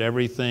looking at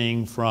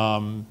everything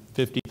from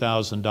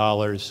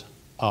 $50,000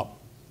 up.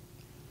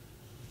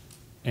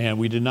 And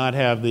we did not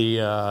have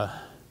the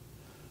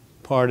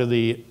part of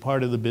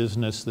the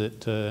business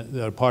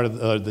that part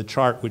of the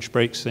chart which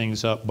breaks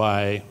things up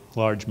by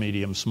large,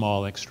 medium,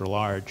 small, extra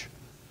large.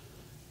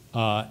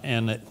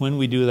 And that when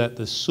we do that,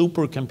 the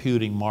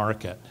supercomputing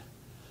market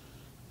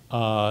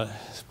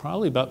is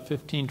probably about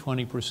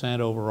 15–20%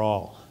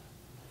 overall.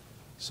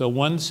 So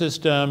one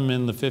system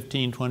in the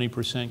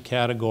 15–20%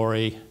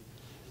 category,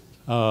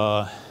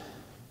 I'm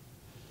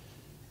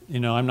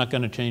not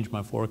going to change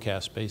my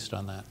forecast based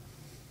on that.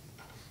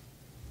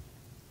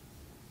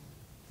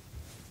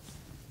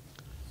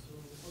 So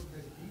for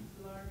the deep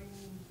learning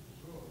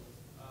growth,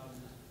 are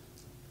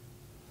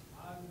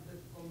the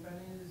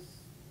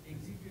companies,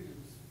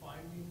 executives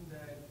finding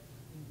that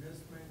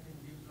investment in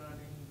deep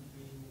learning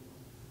being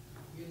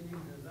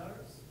yielding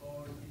results,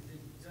 or is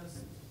it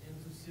just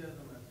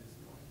enthusiasm at this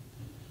point?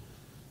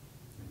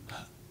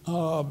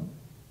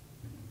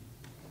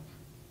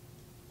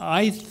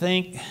 I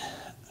think,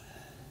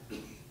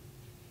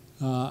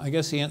 I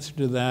guess the answer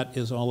to that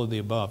is all of the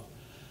above.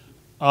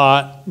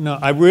 No,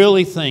 I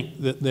really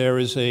think that there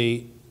is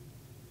a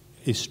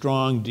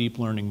strong deep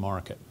learning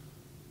market.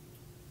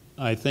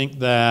 I think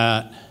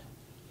that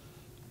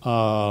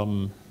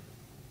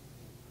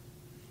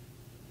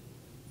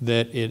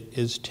that it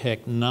is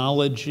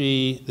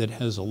technology that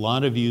has a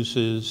lot of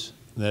uses,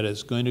 that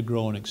is going to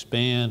grow and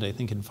expand. I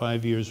think in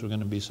 5 years we're going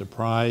to be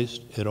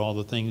surprised at all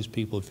the things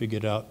people have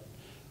figured out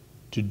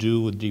to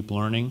do with deep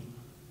learning.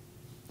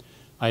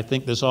 I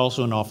think there's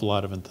also an awful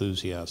lot of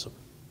enthusiasm.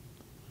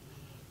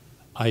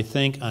 I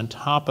think on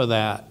top of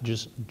that,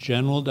 just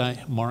general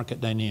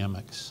market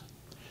dynamics.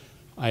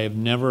 I have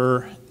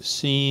never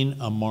seen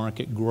a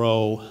market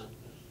grow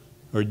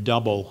or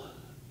double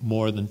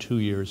more than 2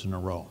 years in a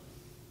row.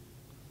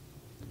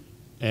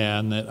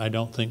 And that I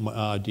don't think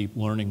deep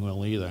learning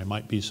will either. I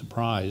might be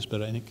surprised,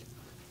 but I think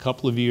a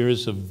couple of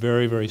years of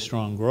very, very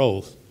strong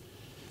growth.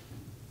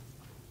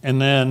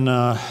 And then,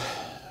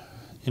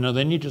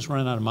 then you just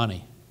run out of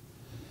money.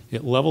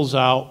 It levels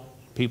out,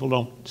 people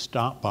don't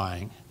stop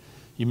buying.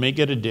 You may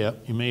get a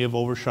dip, you may have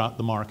overshot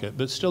the market,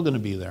 but it's still going to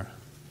be there.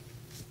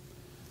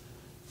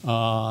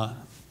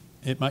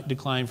 It might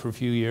decline for a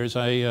few years.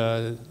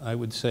 I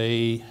would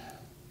say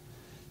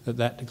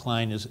that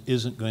decline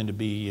isn't going to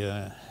be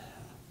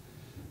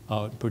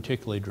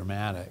particularly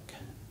dramatic.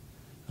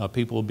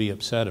 People will be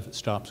upset if it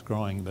stops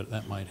growing, but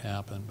that might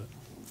happen, but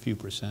a few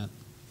percent.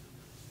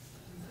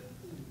 Do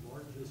you think the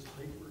largest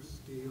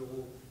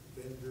hyperscale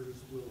vendors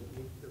will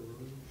make their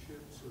own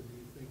chips, or do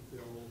you think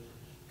they'll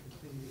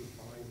continue to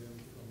buy them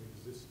from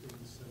existing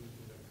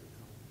semiconductor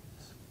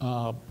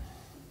companies?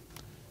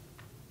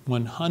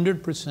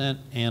 100%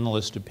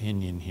 analyst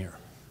opinion here.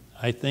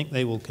 I think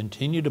they will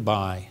continue to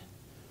buy.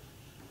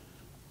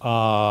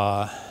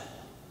 Well,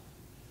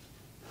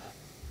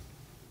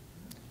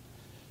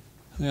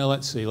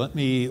 let's see.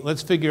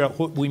 Let's figure out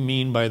what we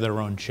mean by their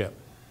own chip.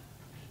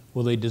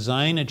 Will they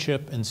design a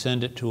chip and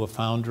send it to a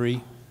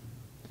foundry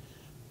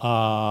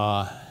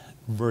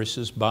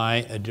versus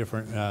buy a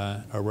different,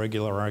 a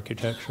regular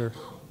architecture?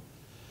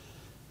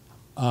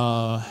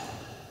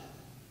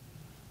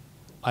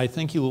 I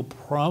think you will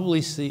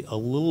probably see a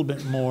little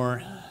bit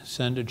more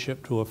send a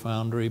chip to a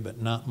foundry,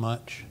 but not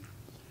much.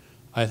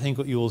 I think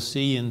what you will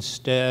see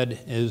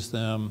instead is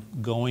them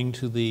going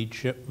to the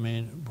chip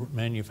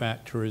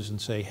manufacturers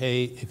and say,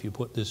 hey, if you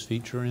put this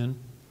feature in,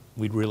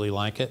 we'd really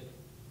like it.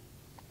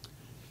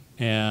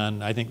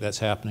 And I think that's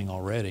happening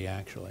already,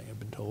 actually. I've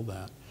been told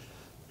that.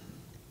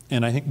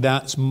 And I think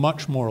that's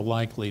much more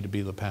likely to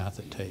be the path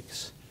it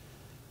takes.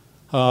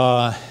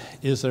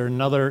 Is there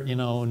another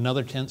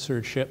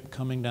tensor chip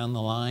coming down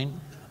the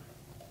line?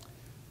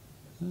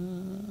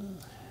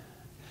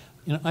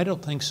 I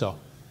don't think so.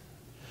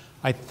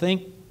 I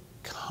think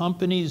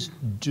companies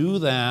do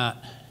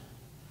that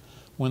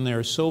when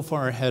they're so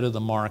far ahead of the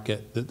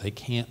market that they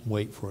can't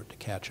wait for it to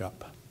catch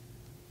up.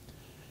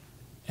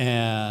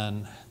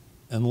 And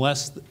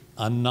unless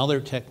another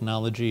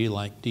technology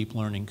like deep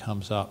learning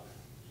comes up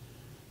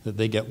that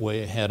they get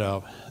way ahead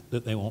of,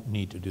 that they won't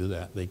need to do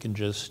that. They can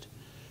just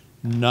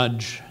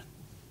nudge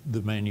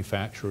the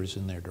manufacturers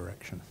in their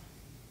direction.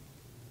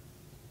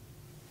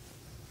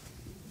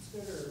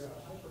 Consider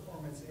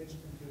high-performance edge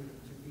computing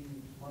to be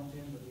lumped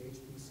in with the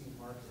HPC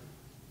market.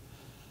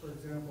 For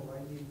example, I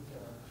need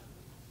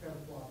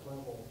petaflop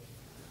level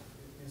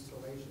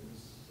installations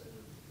that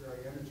are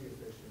very energy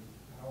efficient.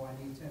 Now I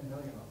need 10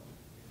 million of them.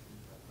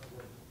 I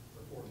work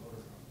for Ford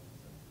Motor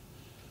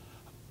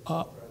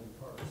Company.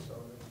 So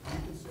do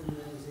you consider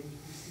that as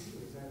HPC,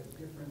 or is that a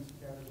different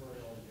category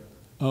altogether?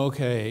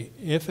 Okay,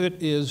 if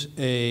it is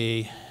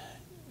a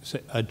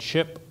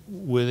chip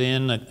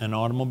within an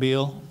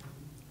automobile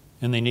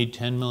and they need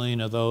 10 million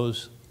of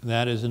those,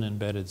 that is an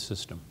embedded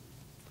system.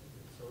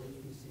 So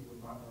HPC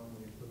would not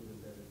normally include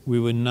embedded systems? We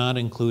would not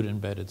include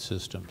embedded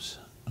systems.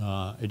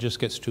 It just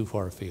gets too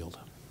far afield.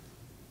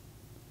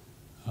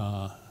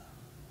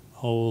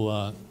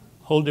 Whole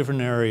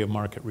different area of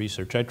market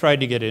research. I tried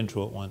to get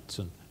into it once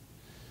and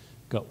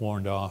got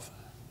warned off.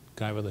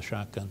 Guy with a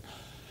shotgun.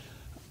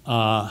 What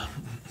are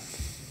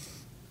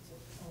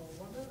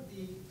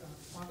the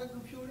quantum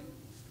computing?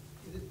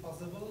 Is it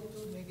possible to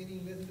make any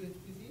inroads into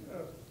HPC?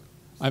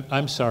 Or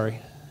I'm sorry.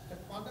 the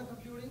quantum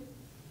computing?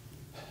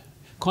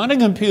 Quantum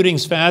computing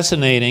is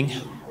fascinating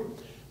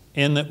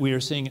in that we are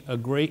seeing a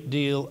great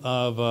deal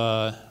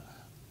of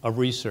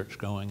research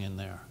going in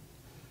there.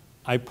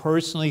 I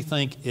personally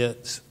think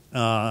it's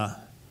a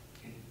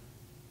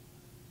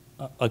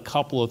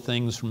couple of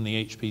things from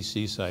the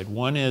HPC side.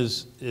 One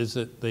is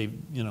that they,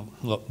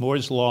 look,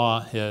 Moore's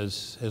law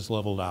has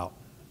leveled out.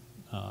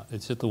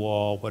 It's hit the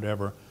wall,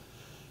 whatever.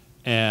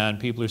 And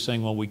people are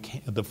saying, well,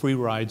 the free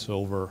ride's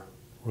over.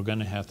 We're going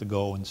to have to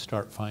go and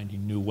start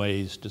finding new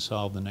ways to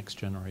solve the next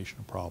generation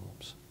of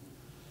problems.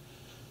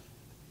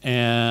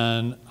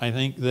 And I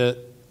think that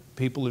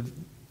people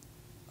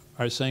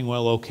are saying,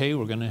 well, okay,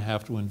 we're going to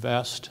have to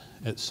invest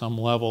at some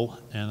level,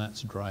 and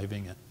that's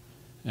driving it.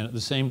 And at the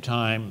same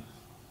time,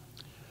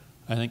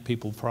 I think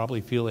people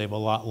probably feel they have a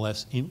lot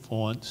less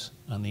influence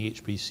on the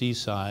HPC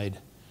side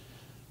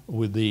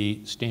with the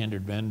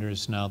standard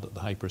vendors now that the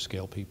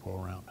hyperscale people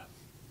are around.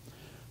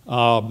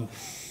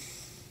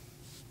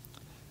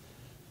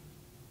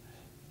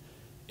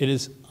 It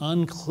is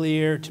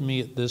unclear to me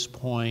at this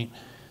point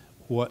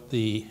what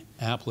the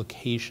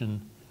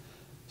application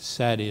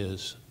set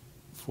is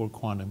for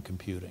quantum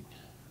computing.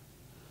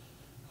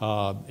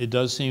 It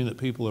does seem that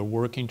people are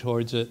working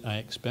towards it. I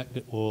expect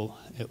it will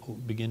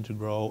begin to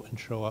grow and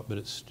show up, but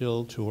it's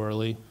still too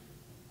early.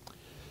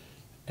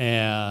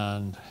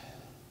 And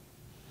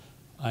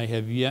I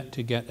have yet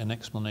to get an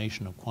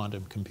explanation of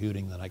quantum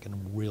computing that I can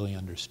really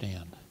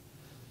understand.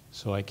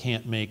 So I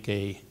can't make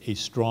a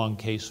strong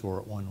case for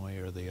it one way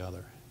or the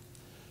other.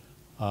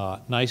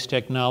 Nice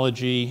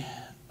technology.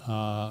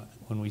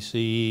 When we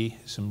see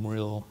some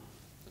real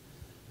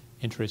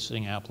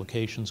interesting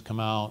applications come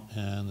out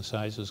and the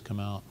sizes come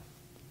out,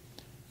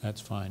 that's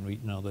fine.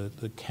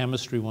 The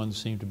chemistry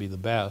ones seem to be the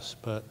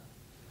best, but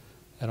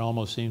it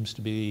almost seems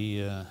to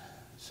be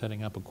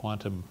setting up a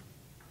quantum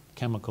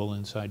chemical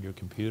inside your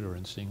computer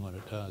and seeing what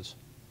it does.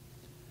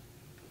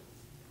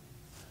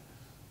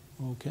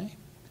 Okay.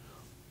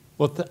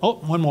 Well,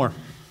 one more. Do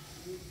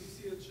you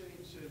see a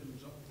change in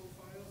job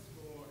profiles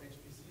for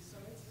HPC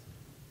sites?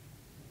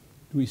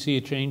 Do we see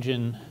a change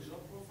in? Job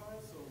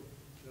profiles,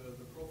 so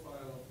the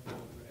profile of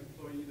the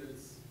employee that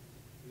it's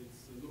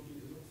looking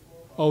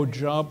for? Oh,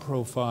 job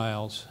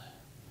profiles.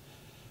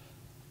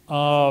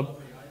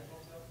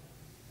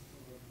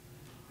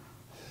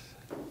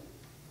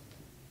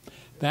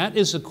 That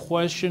is a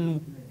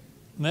question.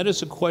 That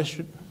is a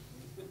question.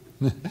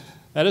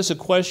 That is a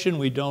question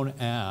we don't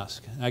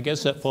ask. I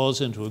guess that falls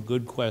into a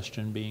good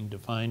question being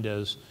defined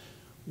as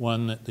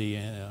one that the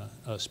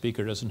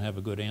speaker doesn't have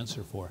a good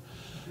answer for.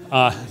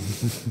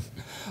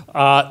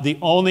 The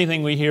only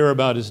thing we hear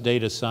about is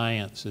data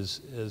science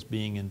as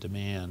being in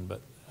demand,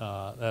 but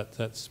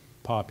that's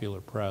popular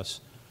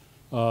press.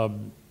 I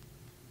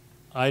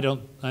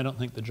don't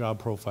think the job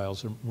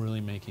profiles are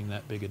really making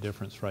that big a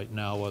difference right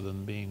now, other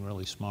than being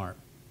really smart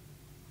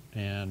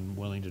and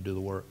willing to do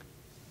the work.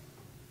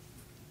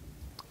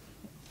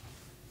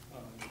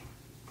 What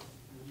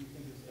do you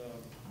think is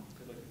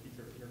like the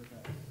future of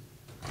interconnects?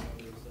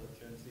 There's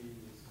Gen Z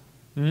is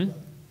the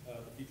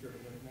future of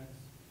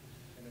interconnects.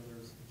 I know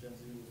there's Gen Z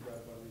was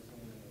grabbed by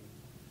recently, and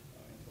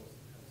Intel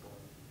has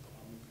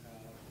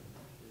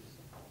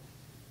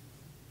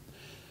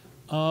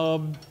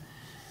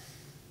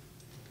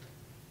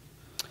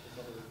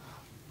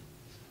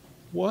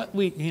What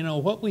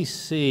we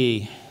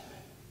see,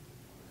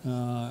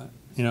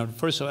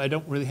 first of all, I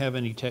don't really have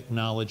any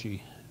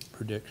technology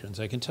predictions.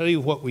 I can tell you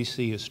what we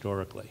see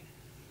historically,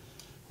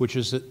 which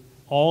is that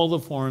all the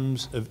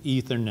forms of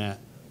Ethernet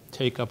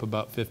take up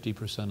about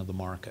 50% of the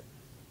market.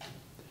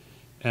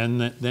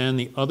 And that then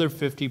the other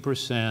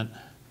 50%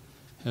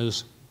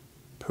 has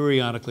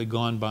periodically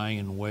gone by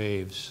in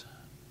waves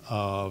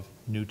of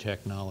new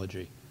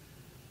technology.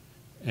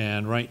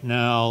 And right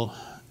now,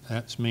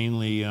 that's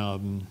mainly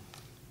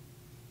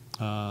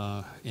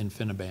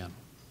InfiniBand.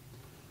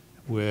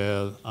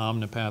 With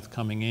Omnipath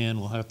coming in,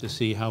 we'll have to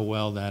see how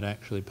well that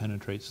actually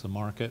penetrates the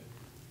market.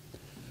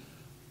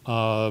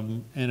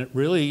 And it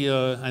really,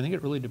 I think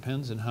it really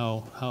depends on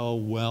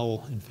how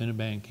well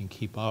InfiniBand can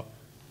keep up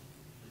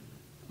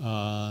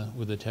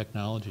with the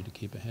technology to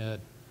keep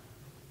ahead.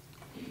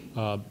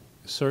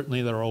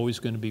 Certainly, there are always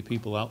going to be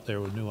people out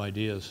there with new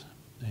ideas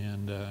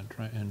and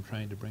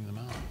trying to bring them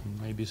out. And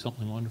maybe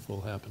something wonderful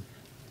will happen.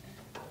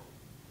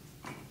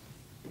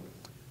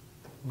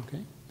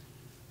 Okay.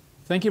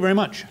 Thank you very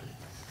much.